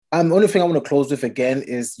Only thing I want to close with again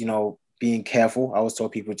is, being careful. I always tell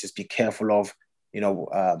people just be careful of,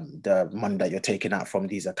 the money that you're taking out from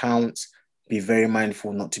these accounts. Be very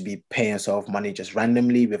mindful not to be paying yourself money just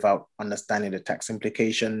randomly without understanding the tax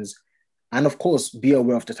implications. And of course, be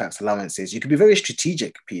aware of the tax allowances. You can be very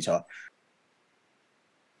strategic, Peter.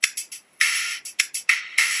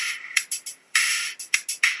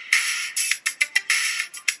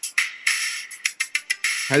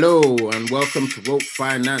 Hello and welcome to Woke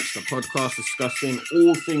Finance, the podcast discussing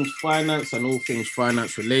all things finance and all things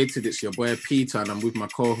finance related. It's your boy Peter and I'm with my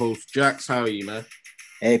co-host Jax. How are you, man?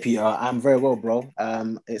 Hey, Peter, I'm very well, bro.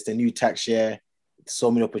 It's the new tax year. So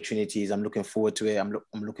many opportunities. I'm looking forward to it. I'm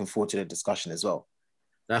looking forward to the discussion as well.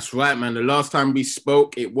 That's right, man. The last time we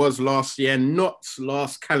spoke, it was last year, not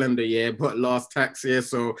last calendar year, but last tax year.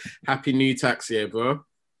 So happy new tax year, bro.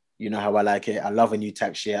 You know how I like it. I love a new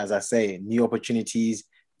tax year. As I say, new opportunities,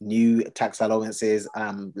 new tax allowances.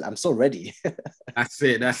 I'm so ready. That's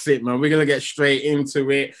it, man. We're going to get straight into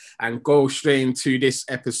it and go straight into this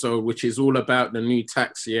episode, which is all about the new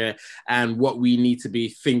tax year and what we need to be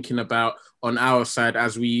thinking about on our side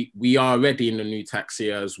as we are already in the new tax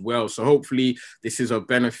year as well. So hopefully this is of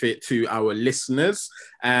benefit to our listeners.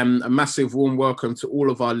 A massive warm welcome to all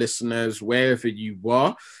of our listeners, wherever you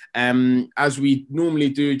are. As we normally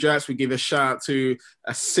do, Jax, we give a shout out to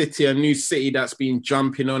a new city that's been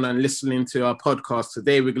jumping on and listening to our podcast.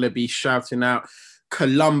 Today, we're going to be shouting out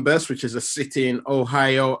Columbus, which is a city in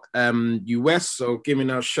Ohio, US. So giving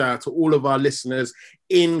a shout out to all of our listeners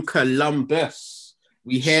in Columbus.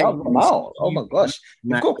 We hear Shout them out. Oh my gosh.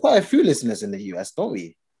 We've got quite a few listeners in the US, don't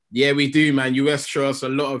we? Yeah, we do, man. US show us a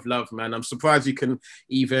lot of love, man. I'm surprised you can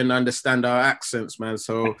even understand our accents, man.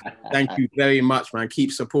 So thank you very much, man.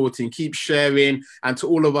 Keep supporting, keep sharing. And to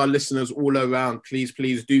all of our listeners all around, please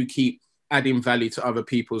do keep adding value to other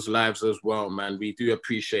people's lives as well, man. We do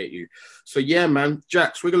appreciate you. So yeah, man,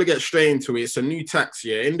 Jax, we're going to get straight into it. It's a new tax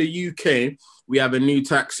year. In the UK, we have a new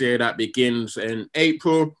tax year that begins in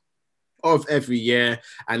April of every year,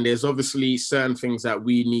 and there's obviously certain things that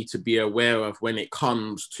we need to be aware of when it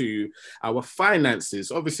comes to our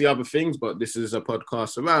finances. Obviously other things, but this is a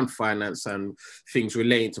podcast around finance and things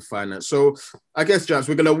relating to finance. So I guess, Jazz,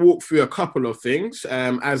 we're going to walk through a couple of things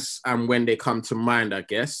as and when they come to mind, I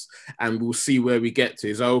guess, and we'll see where we get to.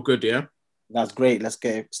 Is that all good, yeah? That's great. Let's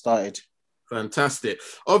get started. Fantastic.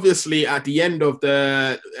 Obviously, at the end of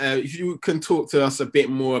if you can talk to us a bit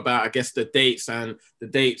more about, I guess, the dates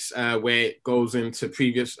where it goes into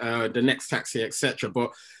previous, the next tax year, etc.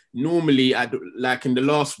 But normally, like in the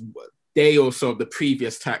last day or so of the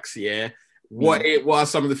previous tax year, what are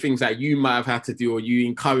some of the things that you might have had to do or you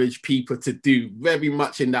encourage people to do very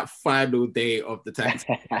much in that final day of the tax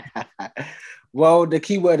year? Well, the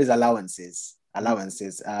key word is allowances.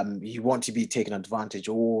 You want to be taking advantage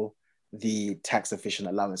of all the tax efficient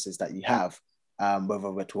allowances that you have,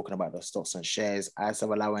 whether we're talking about the stocks and shares ISA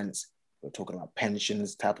allowance, we're talking about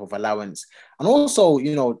pensions type of allowance, and also,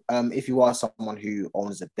 if you are someone who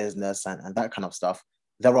owns a business and that kind of stuff,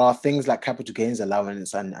 there are things like capital gains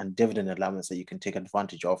allowance and dividend allowance that you can take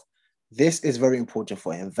advantage of. This is very important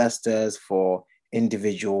for investors, for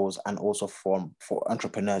individuals, and also for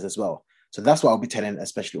entrepreneurs as well. So that's what I'll be telling,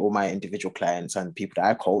 especially all my individual clients and people that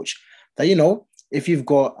I coach, that if you've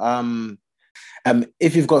got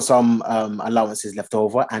some allowances left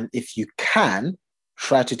over, and if you can,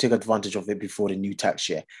 try to take advantage of it before the new tax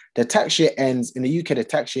year. The tax year ends in the UK. The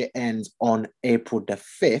tax year ends on April the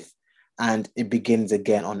 5th, and it begins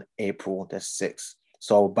again on April the 6th.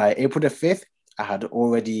 So by April the 5th, I had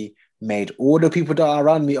already made all the people that are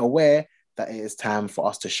around me aware that it is time for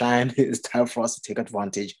us to shine. It is time for us to take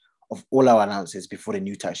advantage of all our allowances before the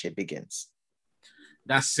new tax year begins.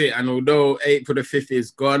 That's it. And although April the 5th is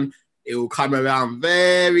gone, it will come around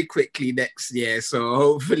very quickly next year. So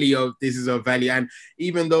hopefully this is of value. And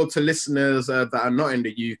even though to listeners that are not in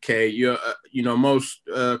the UK, most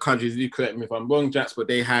countries, you correct me if I'm wrong, Jax, but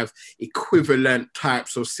they have equivalent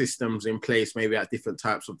types of systems in place, maybe at different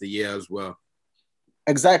types of the year as well.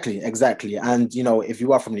 Exactly. And, if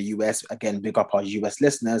you are from the US, again, big up our US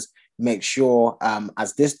listeners, make sure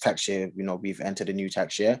as this tax year, we've entered a new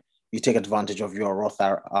tax year, you take advantage of your Roth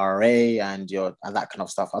IRA and that kind of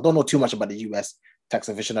stuff. I don't know too much about the US tax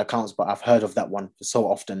efficient accounts, but I've heard of that one so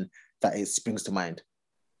often that it springs to mind.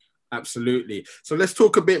 Absolutely. So let's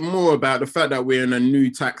talk a bit more about the fact that we're in a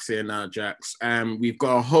new tax year now, Jax. We've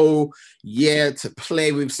got a whole year to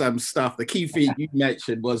play with some stuff. The key thing you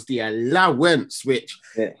mentioned was the allowance, which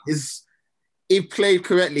is, if played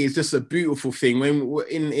correctly, is just a beautiful thing. When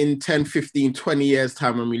in 10, 15, 20 years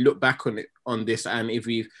time, when we look back on on this, and if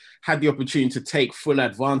we've had the opportunity to take full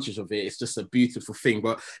advantage of it, it's just a beautiful thing.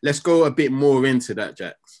 But let's go a bit more into that,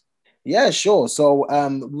 Jax. Yeah, sure. So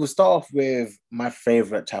we'll start off with my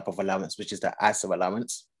favorite type of allowance, which is the ISA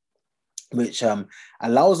allowance, which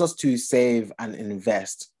allows us to save and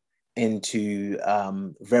invest into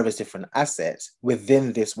various different assets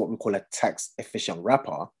within this, what we call a tax efficient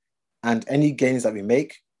wrapper. And any gains that we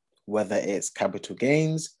make, whether it's capital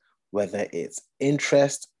gains, whether it's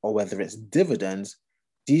interest, or whether it's dividends,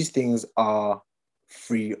 these things are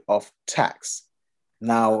free of tax.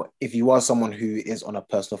 Now, if you are someone who is on a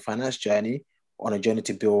personal finance journey, on a journey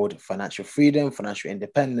to build financial freedom, financial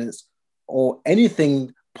independence, or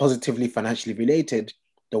anything positively financially related,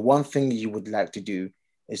 the one thing you would like to do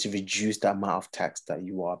is to reduce the amount of tax that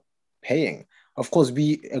you are paying. Of course,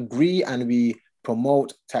 we agree and we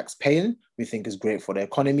promote tax paying. We think is great for the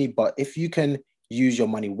economy, but if you can use your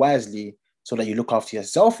money wisely so that you look after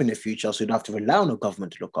yourself in the future, so you don't have to rely on the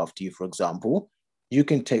government to look after you, for example, you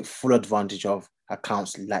can take full advantage of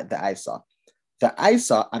accounts like the ISA. The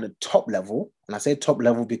ISA at the top level, and I say top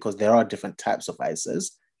level because there are different types of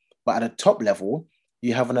ISAs, but at the top level,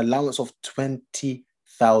 you have an allowance of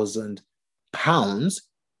 £20,000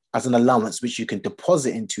 as an allowance, which you can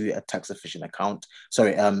deposit into a tax efficient account,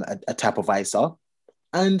 a type of ISA.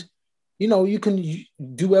 And, you can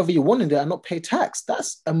do whatever you want in there and not pay tax.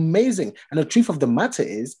 That's amazing. And the truth of the matter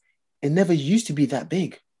is, it never used to be that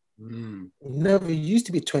big. It never used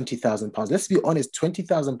to be £20,000. Let's be honest,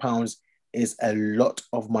 £20,000 is a lot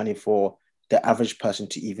of money for the average person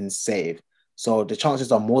to even save. So the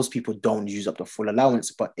chances are most people don't use up the full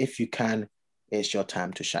allowance, but if you can, it's your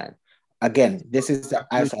time to shine. Again, this is the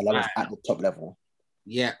ISA allowance at the top level.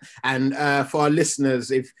 Yeah, and for our listeners,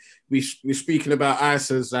 if we're speaking about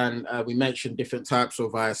ISAs and we mentioned different types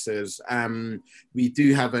of ISAs, we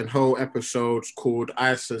do have a whole episode called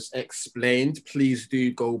ISAs Explained. Please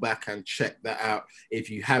do go back and check that out if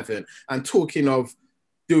you haven't. And talking of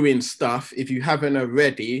doing stuff, if you haven't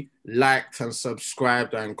already liked and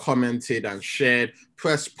subscribed and commented and shared,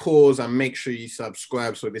 press pause and make sure you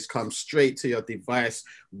subscribe so this comes straight to your device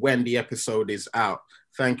when the episode is out.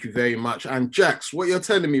 Thank you very much. And Jax, what you're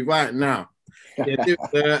telling me right now, the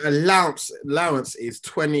allowance is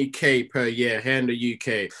 20k per year here in the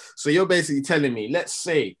UK. So you're basically telling me, let's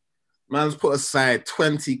say man's put aside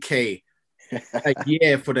 20k a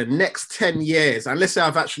year for the next 10 years. And let's say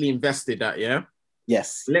I've actually invested that, yeah?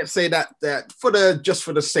 Yes. Let's say that for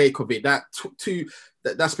the sake of it,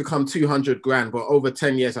 that's become 200 grand, but over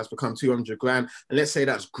 10 years that's become 200 grand. And let's say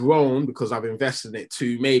that's grown because I've invested it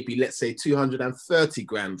to maybe, let's say 230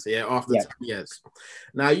 grand after 10 years.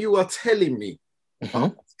 Now you are telling me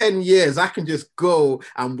 10 years I can just go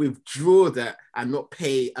and withdraw that and not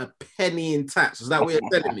pay a penny in tax. Is that what you're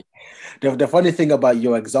telling me? The funny thing about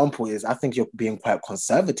your example is I think you're being quite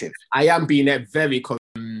conservative. I am being very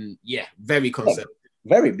conservative.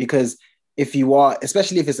 Very, because if you are,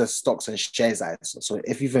 especially if it's a stocks and shares ISA, so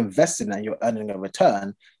if you've invested and you're earning a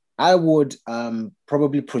return, I would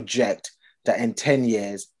probably project that in 10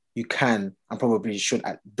 years, you can and probably should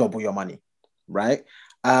double your money, right?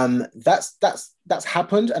 That's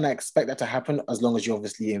happened, and I expect that to happen as long as you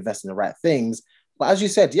obviously invest in the right things. But as you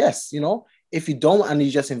said, yes, if you don't and you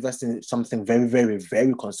just invest in something very, very,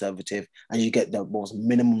 very conservative and you get the most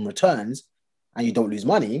minimum returns and you don't lose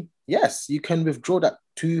money, yes, you can withdraw that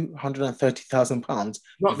 £230,000.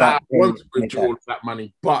 Not that I want to withdraw that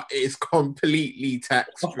money, but it's completely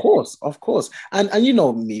tax. Of course. And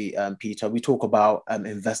me, Peter, we talk about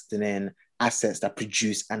investing in assets that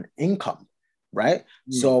produce an income, right?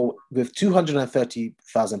 So with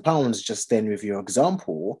 £230,000, just staying with your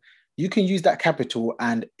example, you can use that capital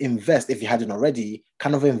and invest, if you hadn't already,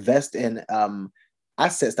 kind of invest in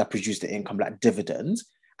assets that produce the income, like dividends.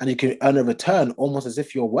 And you can earn a return almost as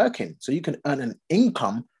if you're working. So you can earn an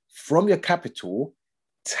income from your capital,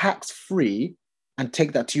 tax-free, and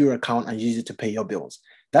take that to your account and use it to pay your bills.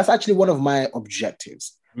 That's actually one of my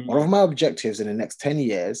objectives. One of my objectives in the next 10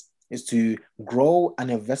 years is to grow an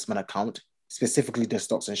investment account, specifically the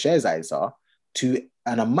stocks and shares ISA, to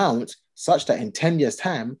an amount such that in 10 years'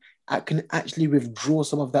 time, I can actually withdraw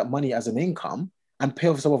some of that money as an income and pay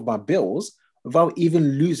off some of my bills without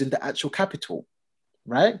even losing the actual capital.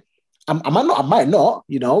 Right? I might not,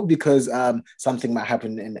 because something might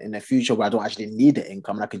happen in the future where I don't actually need the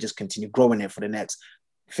income and I can just continue growing it for the next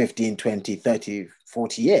 15, 20, 30,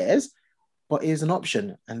 40 years. But it is an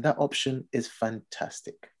option, and that option is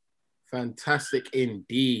fantastic. Fantastic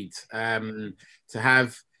indeed. To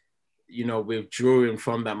have, withdrawing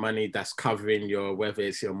from that money that's covering whether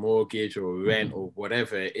it's your mortgage or rent or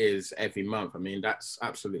whatever it is every month. I mean, that's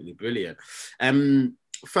absolutely brilliant.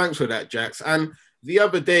 Thanks for that, Jax. And the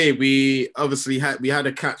other day, we had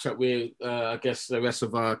a catch up with, I guess, the rest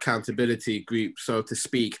of our accountability group, so to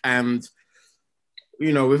speak. And,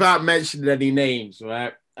 without mentioning any names,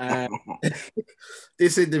 right?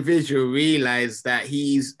 This individual realized that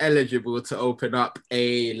he's eligible to open up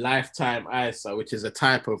a lifetime ISA, which is a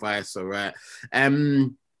type of ISA, right?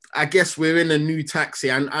 I guess we're in a new tax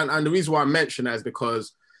year. And the reason why I mention that is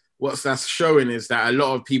because what that's showing is that a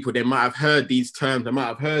lot of people, they might have heard these terms, they might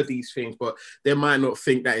have heard these things, but they might not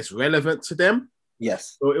think that it's relevant to them.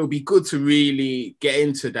 Yes. So it'll be good to really get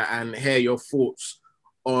into that and hear your thoughts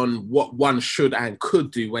on what one should and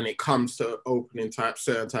could do when it comes to opening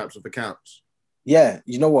certain types of accounts. Yeah,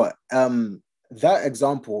 you know what? That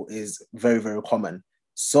example is very, very common.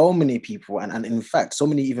 So many people, and in fact, so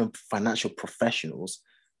many even financial professionals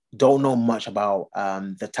don't know much about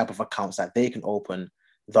the type of accounts that they can open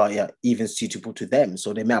that are even suitable to them.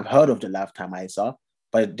 So they may have heard of the lifetime ISA,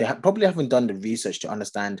 but they probably haven't done the research to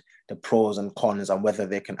understand the pros and cons and whether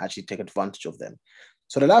they can actually take advantage of them.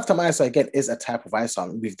 So the lifetime ISA, again, is a type of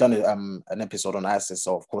ISA. We've done an episode on ISA.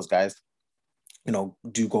 So of course, guys,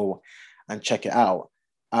 do go and check it out.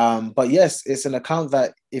 But yes, it's an account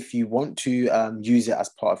that if you want to use it as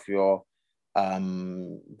part of your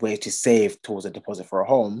way to save towards a deposit for a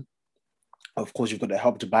home, of course, you've got the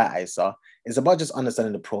Help to Buy ISA. It's about just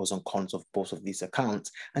understanding the pros and cons of both of these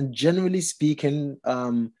accounts. And generally speaking,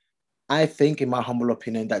 I think, in my humble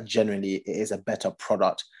opinion, that generally it is a better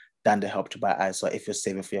product than the Help to Buy ISA if you're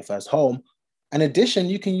saving for your first home. In addition,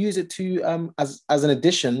 you can use it to as an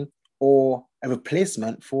addition or a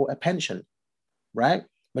replacement for a pension, right?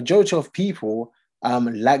 Majority of people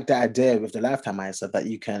like the idea with the lifetime ISA that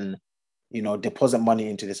you can, deposit money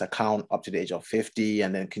into this account up to the age of 50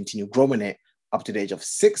 and then continue growing it up to the age of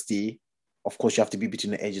 60. Of course, you have to be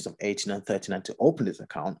between the ages of 18 and 39 to open this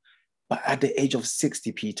account. But at the age of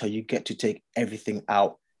 60, Peter, you get to take everything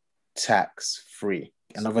out tax-free.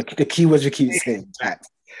 And the keywords we keep saying, tax.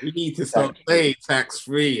 We need to stop saying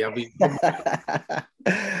tax-free. I mean,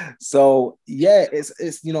 so yeah,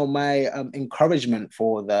 it's my encouragement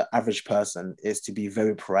for the average person is to be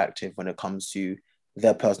very proactive when it comes to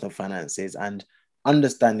their personal finances and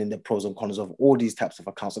understanding the pros and cons of all these types of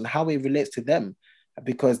accounts and how it relates to them.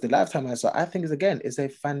 Because the lifetime ISA, I think, is a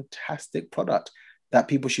fantastic product that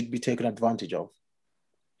people should be taking advantage of,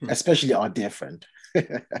 especially our dear friend.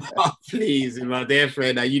 Oh, please, my dear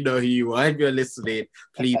friend, you know who you are. If you're listening,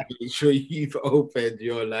 please make sure you've opened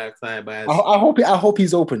your lifetime ISA. I hope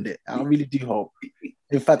he's opened it. I really do hope.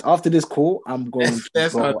 In fact, after this call, I'm going to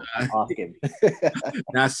go ask him.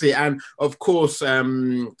 That's it. And of course,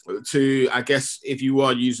 I guess if you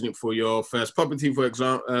are using it for your first property, for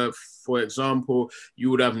example, you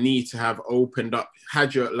would have need to have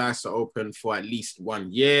had your ISA open for at least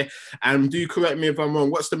 1 year. And do correct me if I'm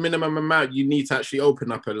wrong, what's the minimum amount you need to actually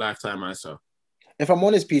open up a lifetime ISA? If I'm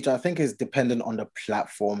honest, Peter, I think it's dependent on the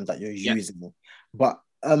platform that you're using. But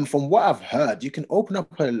from what I've heard, you can open up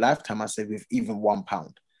a lifetime ISA with even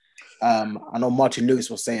 £1. I know Martin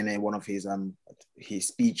Lewis was saying in one of his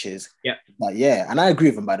speeches. Yeah. But yeah, and I agree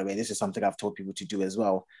with him, by the way. This is something I've told people to do as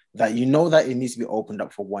well. That that it needs to be opened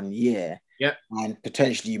up for 1 year. Yeah. And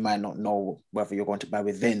potentially you might not know whether you're going to buy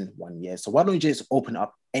within 1 year. So why don't you just open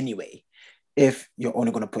up anyway if you're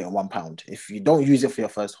only going to put in £1? If you don't use it for your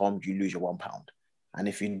first home, you lose your £1. And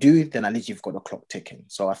if you do, then at least you've got the clock ticking.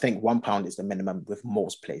 So I think £1 is the minimum with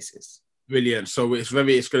most places. Brilliant. So it's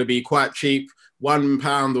going to be quite cheap,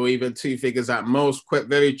 £1 or even 2 figures at most, quite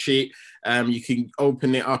very cheap. You can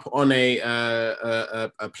open it up on a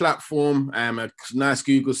platform. A nice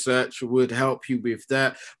Google search would help you with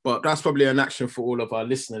that. But that's probably an action for all of our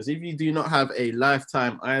listeners. If you do not have a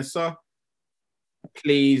lifetime ISA,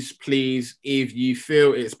 please, if you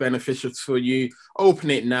feel it's beneficial for you,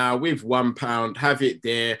 open it now with £1. Have it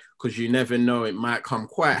there because you never know, it might come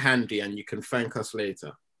quite handy and you can thank us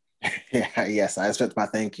later. Yeah, yes, I expect my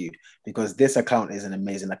thank you because this account is an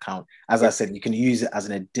amazing account. As I said, you can use it as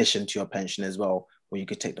an addition to your pension as well, where you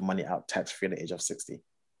could take the money out tax-free at the age of 60.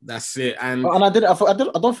 That's it. And I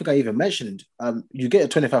don't think I even mentioned you get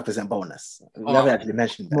a 25% bonus. We haven't actually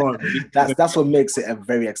mentioned that. That's what makes it a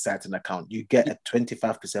very exciting account. You get a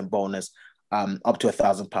 25% bonus up to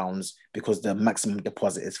 £1,000 because the maximum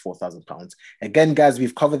deposit is £4,000. Again, guys,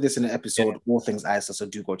 we've covered this in an episode, All Things ISA, so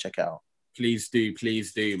do go check it out. Please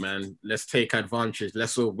do, man. Let's take advantage.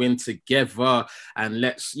 Let's all win together, and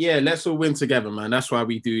let's all win together, man. That's why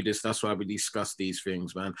we do this. That's why we discuss these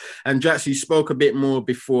things, man. And Jax, you spoke a bit more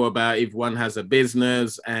before about if one has a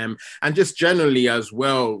business, and just generally as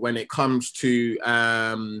well when it comes to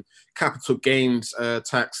capital gains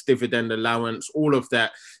tax, dividend allowance, all of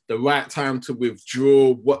that. The right time to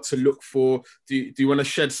withdraw, what to look for. Do you want to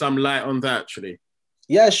shed some light on that, actually?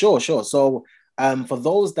 Yeah, sure. So for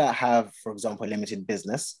those that have, for example, a limited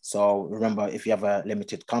business, so remember, if you have a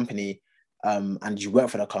limited company and you work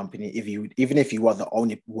for the company, even if you are the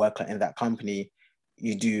only worker in that company,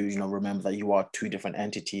 you do, remember that you are two different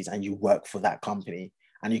entities and you work for that company,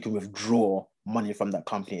 and you can withdraw money from that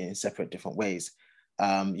company in separate different ways.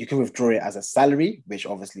 You can withdraw it as a salary, which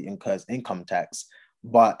obviously incurs income tax,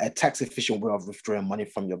 but a tax efficient way of withdrawing money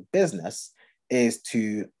from your business is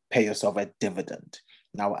to pay yourself a dividend.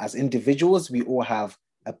 Now, as individuals, we all have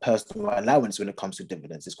a personal allowance when it comes to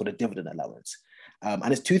dividends. It's called a dividend allowance.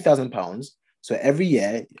 And it's £2,000. So every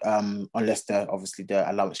year, unless obviously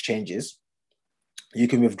the allowance changes, you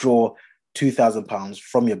can withdraw £2,000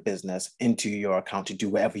 from your business into your account to do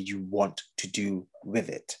whatever you want to do with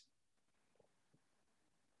it.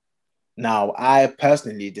 Now, I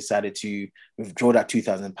personally decided to withdraw that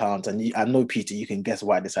 £2,000, and I know, Peter, you can guess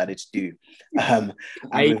what I decided to do.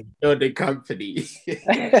 I know the company.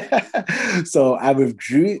 So I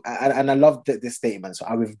withdrew, and I love this statement. So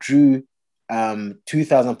I withdrew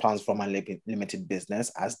 £2,000 from my limited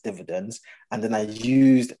business as dividends, and then I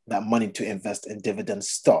used that money to invest in dividend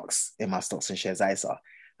stocks in my stocks and shares ISA.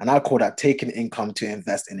 And I call that taking income to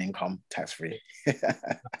invest in income tax-free.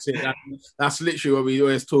 That's it. That's literally what we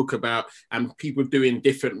always talk about. And people doing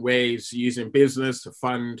different ways, using business to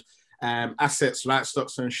fund assets like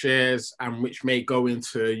stocks and shares, and which may go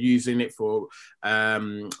into using it for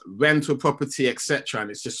rental property, etc. And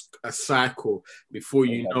it's just a cycle. Before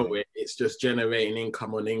you know it, it's just generating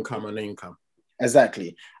income on income on income.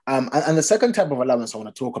 Exactly. And the second type of allowance I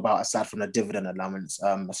want to talk about, aside from the dividend allowance,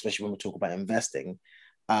 especially when we talk about investing,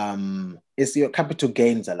 is your capital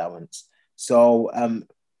gains allowance. So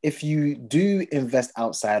if you do invest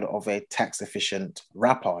outside of a tax efficient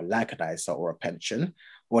wrapper like an ISA or a pension,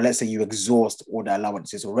 or let's say you exhaust all the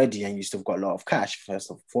allowances already and you still got a lot of cash, first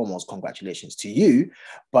and foremost, congratulations to you.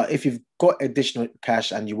 But if you've got additional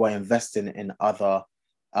cash and you are investing in other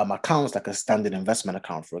accounts, like a standard investment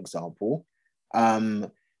account, for example,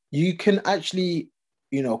 you can actually,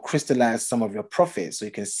 crystallize some of your profits. So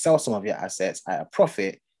you can sell some of your assets at a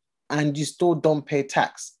profit, and you still don't pay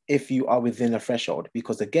tax if you are within a threshold,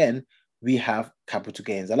 because again, we have capital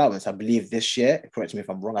gains allowance. I believe this year, correct me if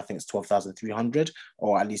I'm wrong, I think it's 12,300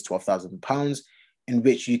 or at least £12,000, in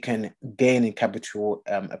which you can gain in capital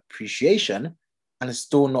appreciation and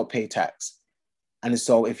still not pay tax. And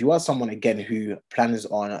so if you are someone, again, who plans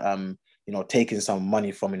on, taking some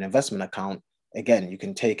money from an investment account, again, you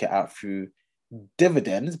can take it out through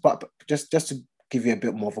dividends, but just to give you a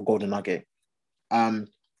bit more of a golden nugget,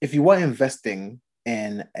 if you are investing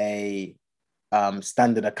in a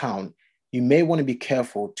standard account, you may want to be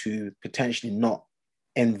careful to potentially not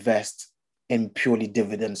invest in purely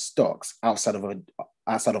dividend stocks outside of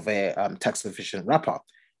a tax efficient wrapper,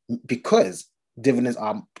 because dividends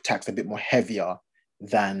are taxed a bit more heavier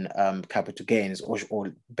than capital gains,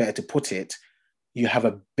 or better to put it, you have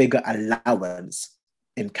a bigger allowance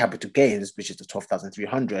in capital gains, which is the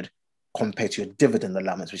 12,300, compared to your dividend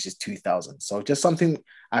allowance, which is 2,000. So just something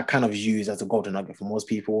I kind of use as a golden nugget for most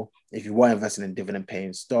people. If you were investing in dividend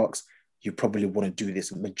paying stocks, you probably want to do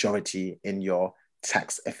this majority in your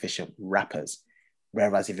tax efficient wrappers.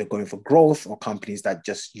 Whereas if you're going for growth or companies that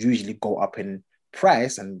just usually go up in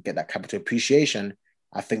price and get that capital appreciation,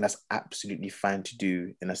 I think that's absolutely fine to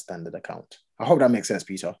do in a standard account. I hope that makes sense,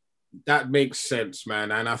 Peter. That makes sense,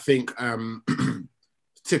 man. And I think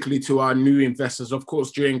particularly to our new investors, of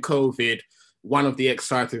course, during COVID, one of the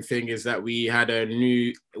exciting things is that we had a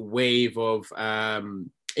new wave of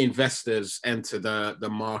investors enter the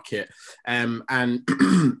market. And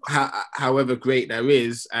however great there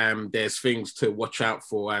is, there's things to watch out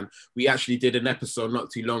for. And we actually did an episode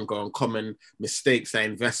not too long ago on common mistakes that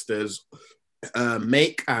investors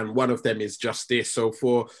make, and one of them is just this. So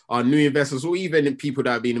for our new investors, or even people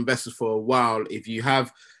that have been investors for a while, if you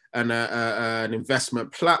have an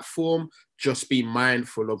investment platform, just be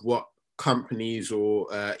mindful of what companies or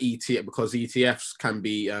ETF, because ETFs can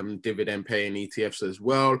be dividend paying ETFs as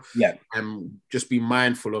well. Yeah. And just be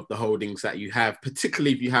mindful of the holdings that you have,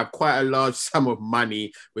 particularly if you have quite a large sum of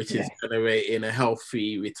money, which is generating a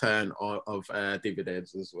healthy return of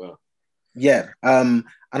dividends as well. Yeah. And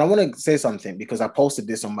I want to say something, because I posted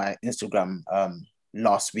this on my Instagram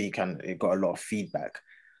last week, and it got a lot of feedback.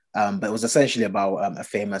 But it was essentially about a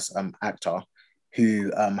famous actor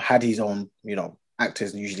who had his own,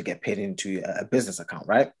 actors usually get paid into a business account,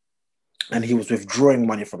 right? And he was withdrawing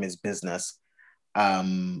money from his business,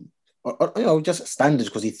 just standard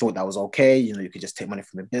because he thought that was okay. You could just take money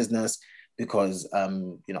from the business because,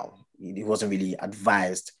 he wasn't really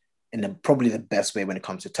advised in probably the best way when it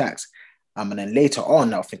comes to tax. And then later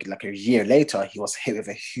on, I think like a year later, he was hit with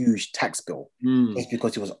a huge tax bill just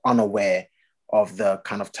because he was unaware of the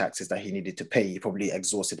kind of taxes that he needed to pay. He probably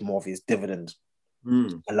exhausted more of his dividend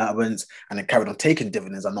allowance and then carried on taking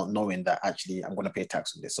dividends and not knowing that actually I'm going to pay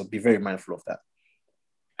tax on this. So be very mindful of that.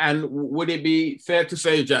 And would it be fair to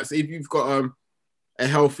say, Jax, if you've got a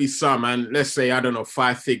healthy sum and let's say, I don't know,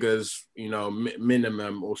 5 figures,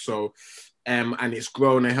 minimum or so, and it's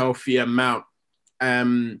grown a healthy amount,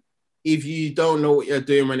 if you don't know what you're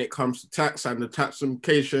doing when it comes to tax and the tax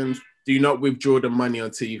implications, do not withdraw the money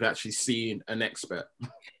until you've actually seen an expert.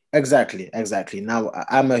 Exactly. Now,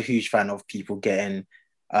 I'm a huge fan of people getting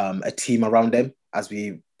a team around them as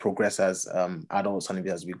we progress as adults and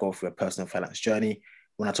as we go through a personal finance journey.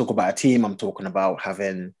 When I talk about a team, I'm talking about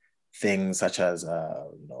having things such as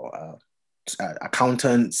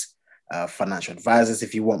accountants, financial advisors,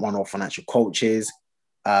 if you want one, or financial coaches,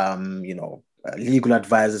 legal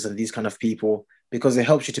advisors, and these kind of people, because it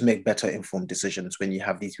helps you to make better informed decisions when you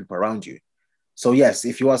have these people around you. So yes,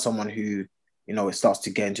 if you are someone who it starts to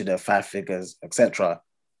get into the 5 figures, etc.,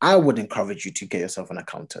 I would encourage you to get yourself an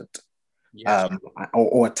accountant, yes,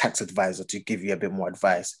 or a tax advisor to give you a bit more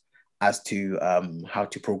advice as to how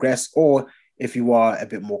to progress. Or if you are a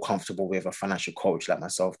bit more comfortable with a financial coach like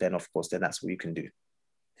myself, then of course, then that's what you can do.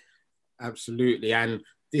 Absolutely. And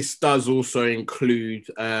this does also include,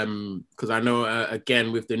 because I know,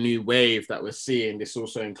 again, with the new wave that we're seeing, this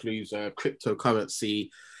also includes cryptocurrency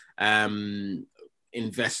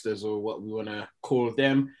investors, or what we want to call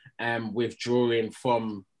them, withdrawing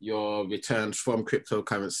from your returns from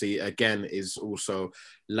cryptocurrency, again, is also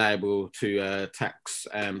liable to tax.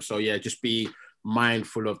 So yeah, just be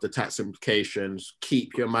mindful of the tax implications.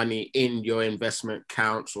 Keep your money in your investment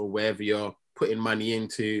accounts or wherever you're putting money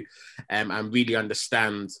into, and really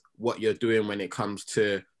understand what you're doing when it comes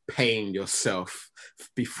to paying yourself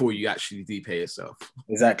before you actually do pay yourself.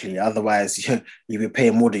 Exactly. Otherwise, you'll be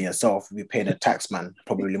paying more than yourself. You'll be paying a tax man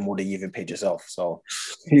probably more than you even paid yourself. So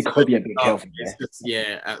you got to be a bit careful.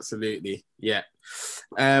 Yeah, absolutely. Yeah.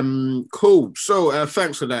 Cool. So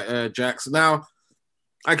thanks for that, Jax. Now,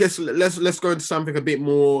 I guess let's go into something a bit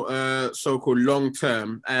more so-called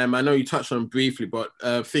long-term. I know you touched on briefly, but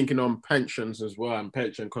thinking on pensions as well and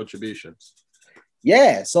pension contributions.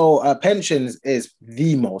 Yeah, so pensions is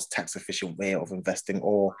the most tax efficient way of investing,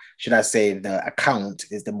 or should I say the account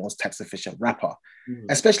is the most tax efficient wrapper,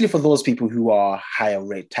 especially for those people who are higher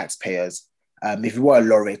rate taxpayers. If you are a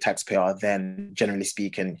low rate taxpayer, then generally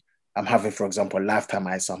speaking, having, for example, a lifetime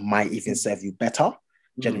ISA might even serve you better,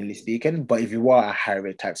 generally speaking. But if you are a high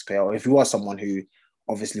rate taxpayer, or if you are someone who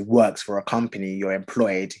obviously works for a company, you're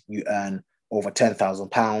employed, you earn over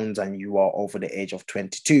 £10,000 and you are over the age of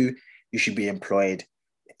 22, you should be employed,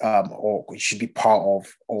 or you should be part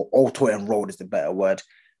of, or auto-enrolled is the better word,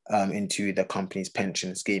 into the company's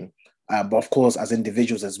pension scheme. But of course, as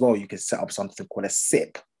individuals as well, you can set up something called a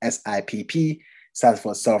SIPP, SIPP, stands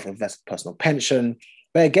for Self-Invested Personal Pension.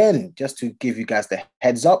 But again, just to give you guys the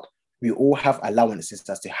heads up, we all have allowances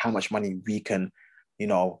as to how much money we can,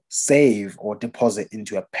 save or deposit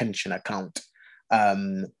into a pension account.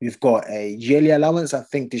 We've got a yearly allowance. I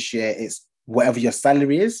think this year it's whatever your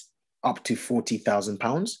salary is, up to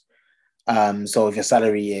 £40,000. So if your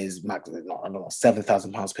salary is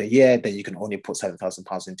 £7,000 per year, then you can only put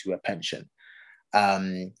 £7,000 into a pension.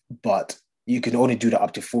 But you can only do that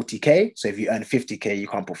up to 40K. So if you earn 50K, you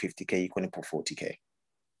can't put 50K, you can only put 40K.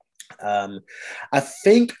 I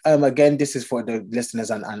think, again, this is for the listeners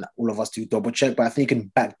and all of us to double check, but I think you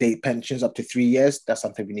can backdate pensions up to 3 years. That's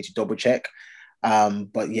something we need to double check.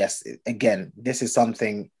 But yes, again, this is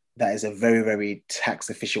something that is a very, very tax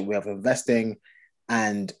efficient way of investing.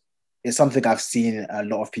 And it's something I've seen a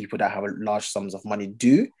lot of people that have large sums of money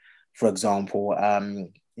do. For example,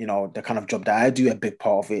 the kind of job that I do, a big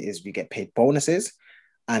part of it is we get paid bonuses.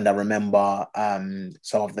 And I remember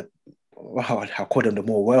some of the, I call them the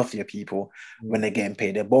more wealthier people, when they're getting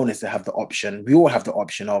paid their bonus, they have the option, we all have the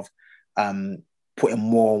option of putting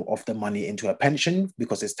more of the money into a pension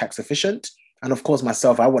because it's tax efficient. And of course,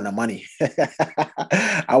 myself, I want the money.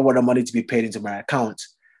 I want the money to be paid into my account.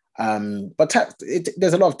 But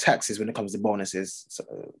there's a lot of taxes when it comes to bonuses. So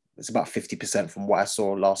it's about 50% from what I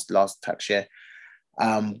saw last tax year.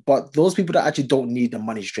 But those people that actually don't need the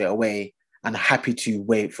money straight away, and happy to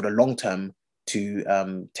wait for the long term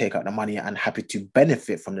to take out the money and happy to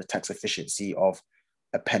benefit from the tax efficiency of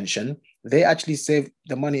a pension, they actually save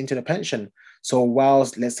the money into the pension. So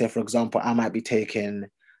whilst, let's say, for example, I might be taking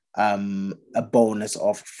a bonus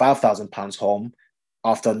of £5,000 home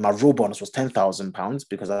after my real bonus was £10,000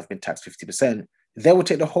 because I've been taxed 50%, they will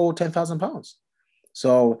take the whole £10,000.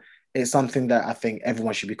 So it's something that I think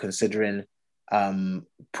everyone should be considering,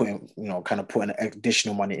 putting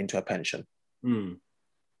additional money into a pension.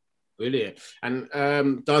 Brilliant.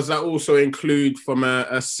 And does that also include from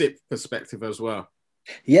a SIP perspective as well?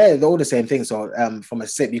 Yeah, they're all the same thing. So from a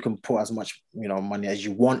SIP, you can put as much money as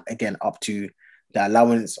you want, again, up to the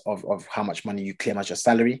allowance of how much money you claim as your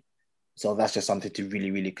salary. So that's just something to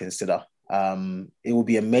really, really consider. It will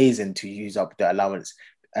be amazing to use up the allowance.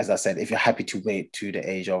 As I said, if you're happy to wait to the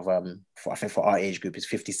age of, I think for our age group, it's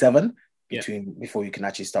 57 before you can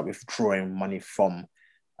actually start withdrawing money from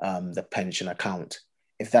the pension account.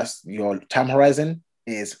 If that's your time horizon,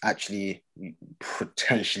 it is actually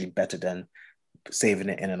potentially better than saving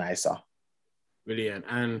it in an ISA. Brilliant.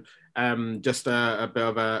 And just a bit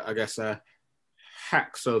of a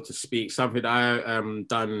hack, so to speak, something I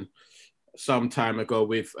done some time ago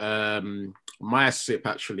with my SIP,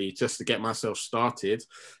 actually, just to get myself started.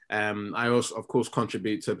 I also, of course,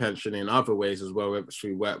 contribute to a pension in other ways as well,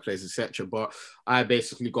 through workplace, etc. But I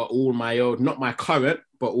basically got all my old, not my current,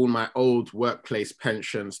 but all my old workplace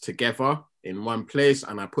pensions together in one place,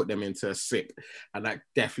 and I put them into a SIP, and that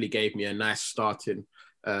definitely gave me a nice start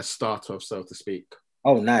off, so to speak.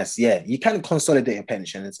 Oh, nice. Yeah, you can consolidate your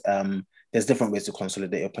pensions. There's different ways to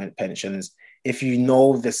consolidate your pensions. If you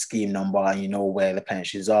know the scheme number and you know where the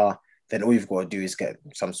pensions are, then all you've got to do is get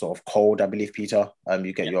some sort of code, I believe, Peter.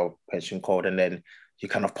 You get your pension code, and then you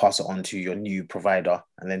kind of pass it on to your new provider,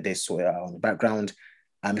 and then they sort it out in the background.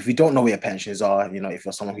 If you don't know where your pensions are, if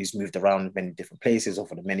you're someone who's moved around many different places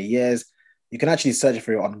over the many years, you can actually search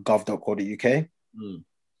for it on gov.co.uk.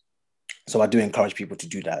 So I do encourage people to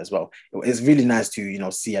do that as well. It's really nice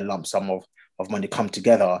to, see a lump sum of money come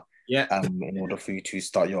together in order for you to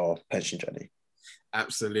start your pension journey.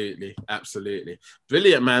 Absolutely.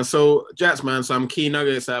 Brilliant, man. So, Jats, man, some key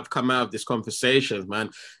nuggets that have come out of this conversation, man.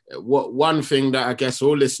 One thing that I guess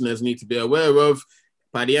all listeners need to be aware of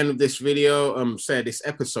by the end of this video, this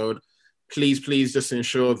episode, please just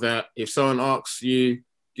ensure that if someone asks you,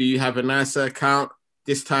 do you have an ISA account?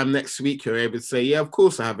 This time next week, you're able to say, yeah, of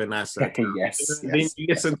course I have an ISA account. Yes.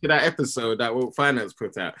 Listen to that episode that Woke Finance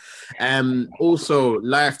put out. Also,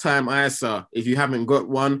 lifetime ISA. If you haven't got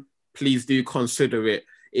one, please do consider it.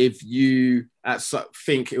 If you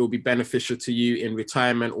think it will be beneficial to you in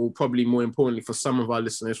retirement, or probably more importantly for some of our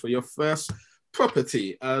listeners, for your first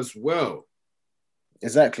property as well.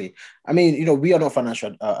 Exactly. I mean, we are not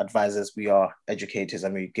financial advisors. We are educators,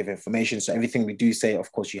 and we give information. So everything we do say,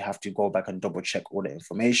 of course, you have to go back and double check all the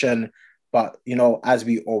information. But, as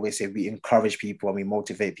we always say, we encourage people and we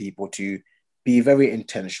motivate people to be very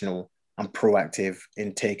intentional and proactive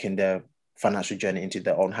in taking their financial journey into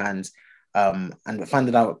their own hands, and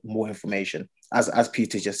finding out more information. As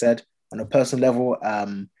Peter just said, on a personal level,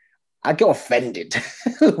 I get offended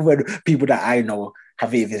when people that I know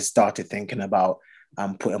have even started thinking about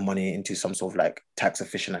putting money into some sort of like tax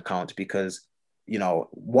efficient account, because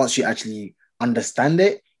once you actually understand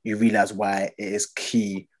it, you realize why it is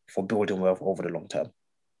key for building wealth over the long term.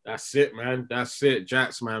 That's it, man. That's it,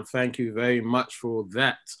 Jats, man. Thank you very much for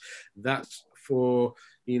that. That's for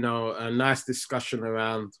a nice discussion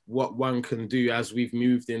around what one can do as we've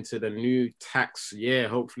moved into the new tax year.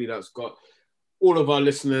 Hopefully that's got all of our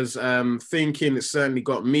listeners thinking. It certainly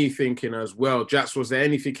got me thinking as well. Jats, was there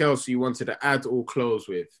anything else you wanted to add or close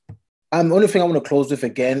with? The only thing I want to close with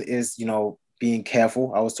again is, being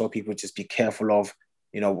careful. I always tell people just be careful of,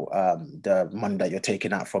 the money that you're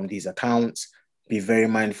taking out from these accounts. Be very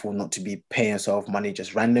mindful not to be paying yourself money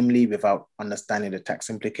just randomly without understanding the tax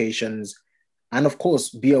implications. And of course,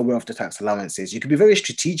 be aware of the tax allowances. You can be very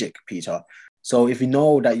strategic, Peter. So if you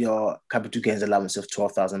know that your capital gains allowance of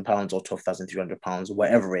 £12,000 or £12,300,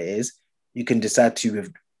 whatever it is, you can decide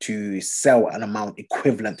to sell an amount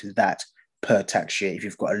equivalent to that per tax year if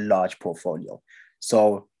you've got a large portfolio.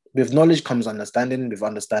 So with knowledge comes understanding. With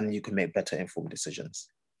understanding, you can make better informed decisions.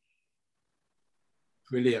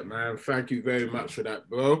 Brilliant, man. Thank you very much for that,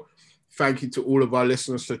 bro. Thank you to all of our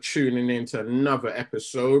listeners for tuning in to another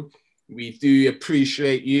episode. We do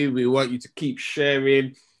appreciate you. We want you to keep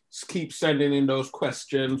sharing, keep sending in those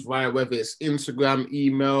questions via whether it's Instagram,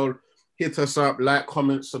 email, hit us up, like,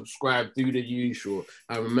 comment, subscribe, do the usual.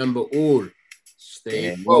 And remember all,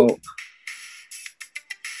 stay woke.